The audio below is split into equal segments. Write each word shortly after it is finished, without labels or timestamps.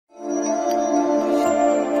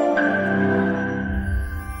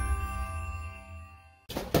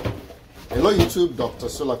Hello YouTube, Dr.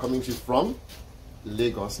 Sola coming to you from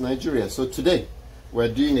Lagos, Nigeria. So today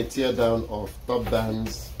we're doing a teardown of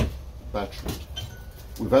Topband's battery.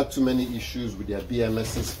 We've had too many issues with their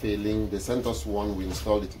BMSs failing. They sent us one, we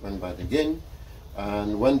installed it, went bad again.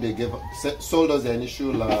 And when they sold us the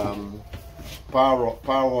initial power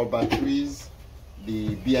wall batteries,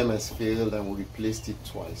 the BMS failed and we replaced it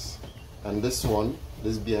twice. And this one,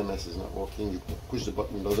 this BMS is not working. You push the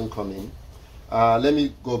button, it doesn't come in. Let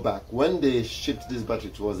me go back. When they shipped this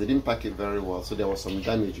battery to us, they didn't pack it very well, so there was some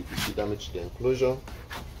damage. You can see damage to the enclosure,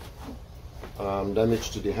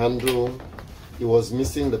 damage to the handle. It was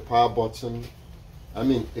missing the power button. I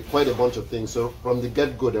mean, quite a bunch of things. So from the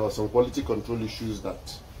get-go, there were some quality control issues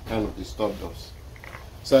that kind of disturbed us.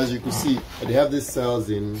 So as you can see, they have these cells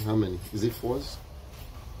in how many? Is it 4s?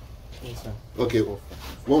 Yes, sir. Okay.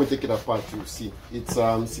 When we take it apart, you'll see it's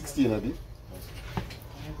 16, Abi.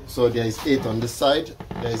 So there is 8 on this side,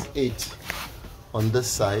 there is 8 on this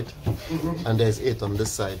side, and there is 8 on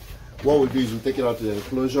this side. What we'll do is we'll take it out to the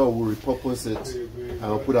enclosure, we'll repurpose it, and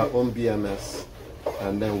we'll put our own BMS,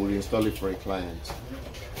 and then we'll install it for a client.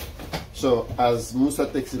 So as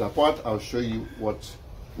Musa takes it apart, I'll show you what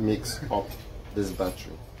makes up this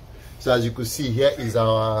battery. So as you can see, here is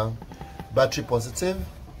our battery positive,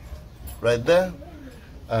 right there,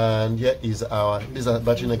 and here is our, this is our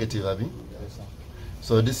battery negative, Abi.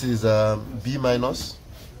 So this is B minus,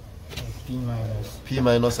 P minus, P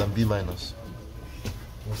minus, and B minus.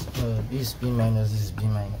 yes, this is P minus, this is B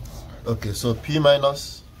minus. Okay, so P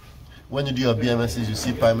minus, when you do your BMSs, you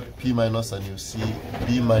see P minus and you see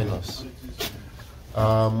B minus.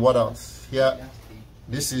 What else? Here,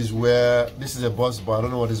 this is where, this is a bus bar. I don't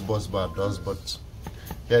know what this bus bar does, but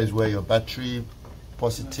here is where your battery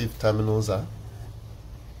positive terminals are.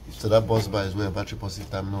 So that bus bar is where your battery positive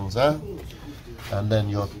terminals are. And then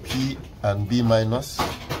your P and B minus.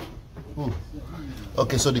 Ooh.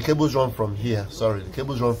 Okay, so the cables run from here. Sorry, the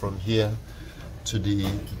cables run from here to the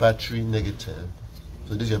battery negative.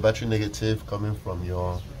 So this is your battery negative coming from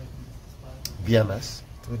your BMS.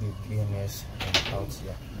 To the BMS and out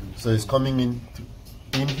here. So it's coming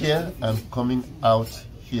in here and coming out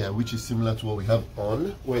here, which is similar to what we have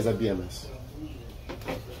on. Where's that BMS?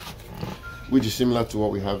 Which is similar to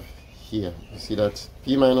what we have here. You see that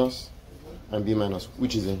P minus and B minus,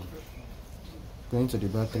 which is in? Going to the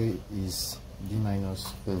battery is D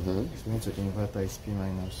minus. Going to the inverter is P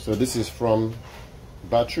minus. So this is from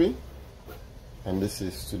battery, and this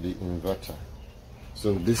is to the inverter.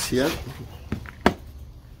 So this here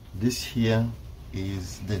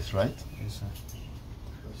is this, right? Yes, sir.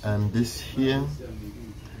 And this here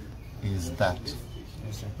is that,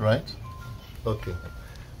 Yes, sir. right? Okay.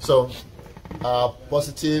 So our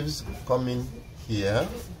positives come in here,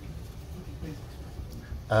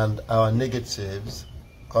 and our negatives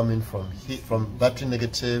coming from here, from battery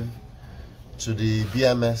negative to the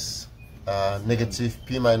BMS negative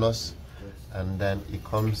P minus, and then it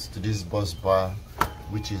comes to this bus bar,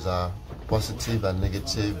 which is our positive and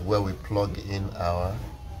negative, where we plug in our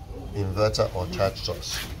inverter or charge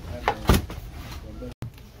source.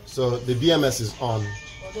 So the BMS is on.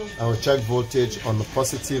 I will check voltage on the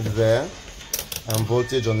positive there and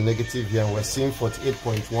voltage on the negative here, and we're seeing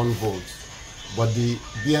 48.1 volts. But the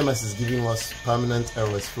BMS is giving us permanent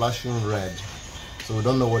error, it's flashing red. So we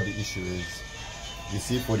don't know what the issue is. You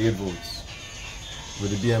see 48 volts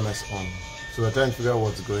with the BMS on. So we're trying to figure out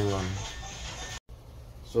what's going on.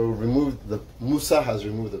 So Musa has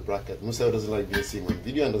removed the bracket. Musa doesn't like being seen on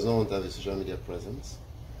video and does not want to have a social media presence.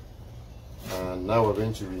 And now we're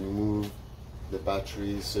going to remove the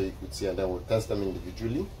batteries so you could see, and then we'll test them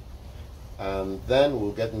individually. And then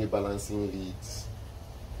we'll get new balancing leads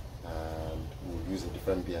and we'll use a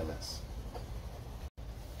different BMS.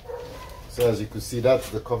 So as you can see, that's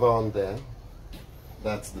the cover on there.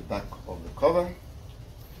 That's the back of the cover.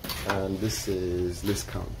 And this is, let's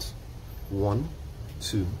count. 1,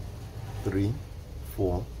 2, 3,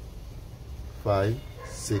 4, 5,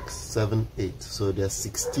 6, 7, 8. So there are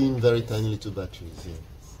 16 very tiny little batteries here.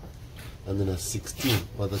 And then there's 16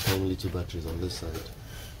 other tiny little batteries on this side.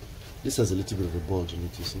 This has a little bit of a bulge on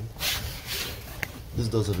it, you see. This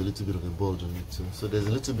does have a little bit of a bulge on it too. So there's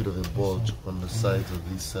a little bit of a bulge on the sides of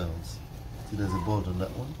these cells. See, there's a bulge on that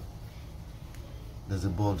one. There's a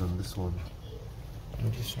bulge on this one.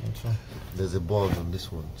 And this one too. There's a bulge on this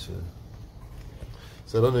one too.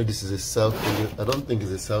 So I don't know if this is a cell failure. I don't think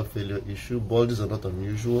it's a cell failure issue. Bulges are not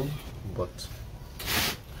unusual, but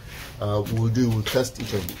we'll test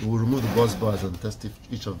each of. We'll remove the bus bars and test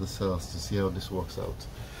each of the cells to see how this works out.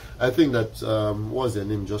 I think that what's their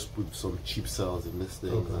name just put some cheap cells in this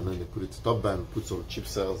thing, and then they put it. Topband put some cheap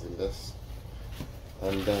cells in this,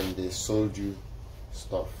 and then they sold you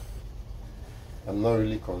stuff. I'm not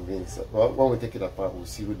really convinced. Well, when we take it apart, we'll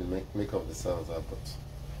see who the make of the cells are, but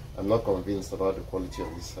I'm not convinced about the quality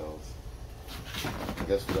of these cells.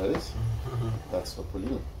 Guess who that is? That's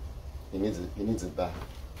Topolino. He needs it back.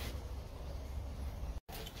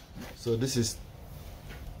 So this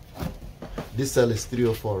cell is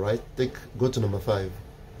 304, right? Go to number 5.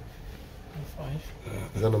 5.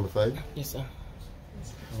 Is that number 5? Yes, sir.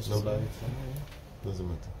 Number 5. Doesn't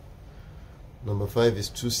matter. Number 5 is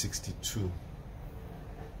 262.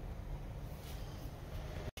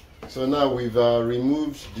 So now we've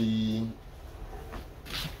removed the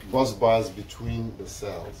bus bars between the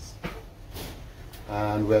cells,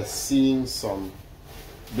 and we're seeing some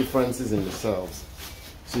differences in the cells.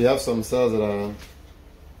 So you have some cells that are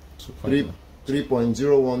 3.01,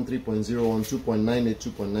 3.01, 2.98,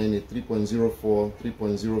 2.98, 3.04,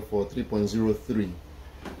 3.04, 3.03.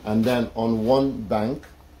 And then on one bank,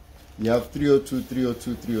 you have 302,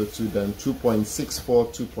 302, 302, then 2.64,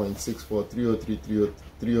 2.64, 303,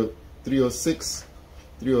 306,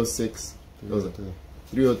 306, 303,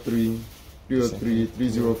 303,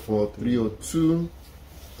 304, 302,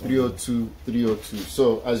 302, 302.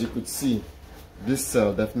 So as you could see, this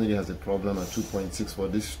cell definitely has a problem at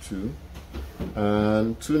 2.64, this 2.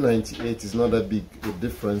 And 298 is not that big a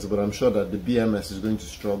difference, but I'm sure that the BMS is going to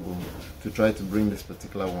struggle to try to bring this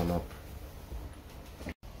particular one up.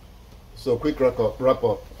 So quick wrap up.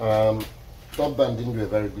 Topband didn't do a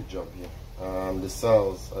very good job here. The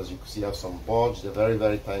cells, as you can see, have some bulge. They're very,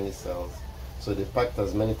 very tiny cells. So they packed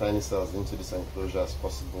as many tiny cells into this enclosure as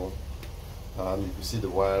possible. You can see the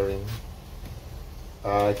wiring.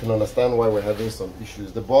 I can understand why we're having some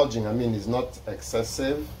issues. The bulging, I mean, is not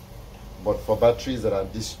excessive, but for batteries that are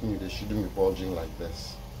this new, they shouldn't be bulging like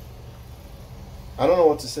this. I don't know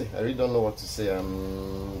what to say. I really don't know what to say.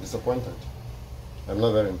 I'm disappointed. I'm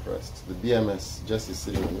not very impressed. The BMS just is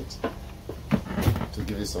sitting on it to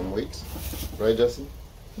give it some weight. Right, Jesse?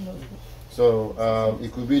 No. So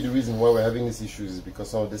it could be the reason why we're having these issues is because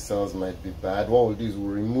some of these cells might be bad. What we'll do is we'll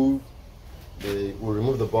remove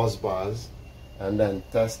the bus bars and then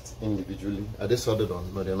test individually. Are they soldered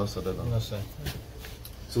on? No, they're not soldered on. No, sir.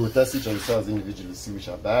 So we'll test each of the cells individually, see which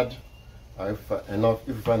are bad. If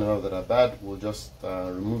we find enough that are bad, we'll just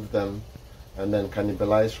remove them and then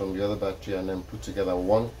cannibalize from the other battery and then put together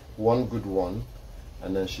one good one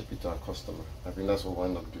and then ship it to our customer. I think that's what we'll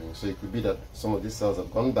end up doing. So it could be that some of these cells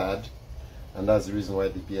have gone bad, and that's the reason why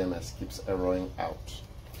the BMS keeps erroring out.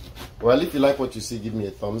 Well, if you like what you see, give me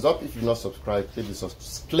a thumbs up. If you're not subscribed, click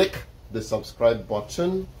the subscribe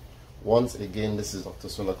button. Once again, this is Dr.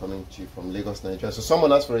 Solar coming to you from Lagos, Nigeria. So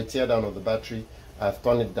someone asked for a teardown of the battery. I've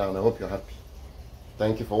turned it down. I hope you're happy.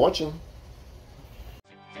 Thank you for watching.